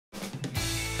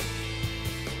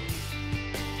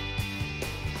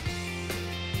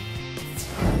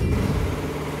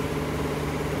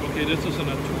Okay, this is in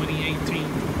a 2018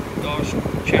 Dodge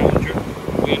Challenger.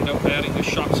 We end up adding the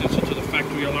shock sensor to the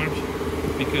factory alarms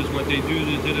because what they do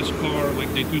is to this car,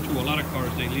 like they do to a lot of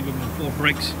cars, they leave them in full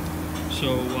brakes.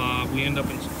 So we end up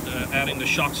adding the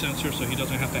shock sensor so he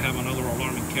doesn't have to have another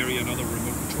alarm and carry another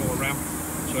remote control around.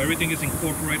 So everything is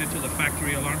incorporated to the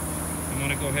factory alarm. I'm going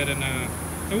to go ahead and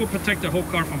it will protect the whole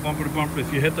car from bumper to bumper.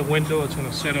 If you hit the window, it's going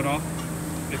to set it off.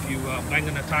 If you bang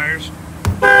on the tires,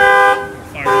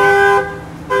 fire off.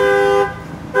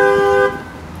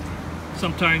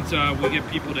 Sometimes we get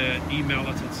people to email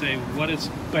us and say, what is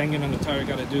banging on the tire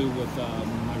got to do with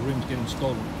my rims getting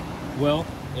stolen? Well,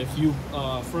 if you,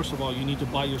 first of all, you need to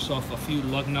buy yourself a few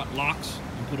lug nut locks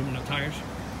and put them in the tires.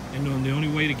 And then the only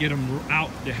way to get them out,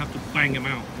 they have to bang them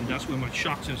out. And that's where my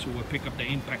shock sensor will pick up the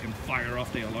impact and fire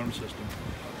off the alarm system.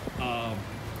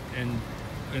 And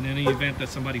in any event that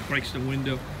somebody breaks the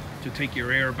window to take your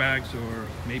airbags or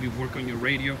maybe work on your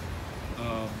radio,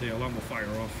 the alarm will fire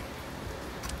off.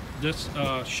 This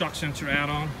shock sensor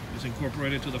add-on is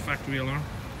incorporated to the factory alarm.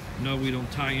 No, we don't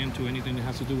tie into anything that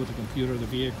has to do with the computer or the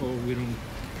vehicle. We don't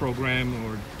program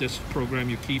or disprogram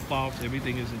your key fobs.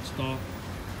 Everything is installed.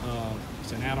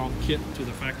 It's an add-on kit to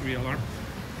the factory alarm.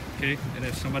 Okay, and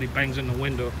if somebody bangs in the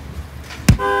window,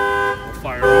 it'll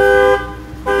fire off.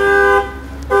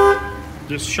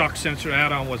 This shock sensor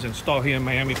add-on was installed here in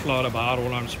Miami, Florida by Auto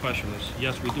Alarm Specialists.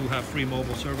 Yes, we do have free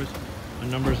mobile service. The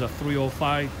numbers are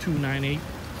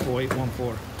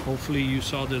 305-298-4814. Hopefully you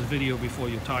saw this video before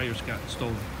your tires got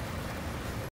stolen.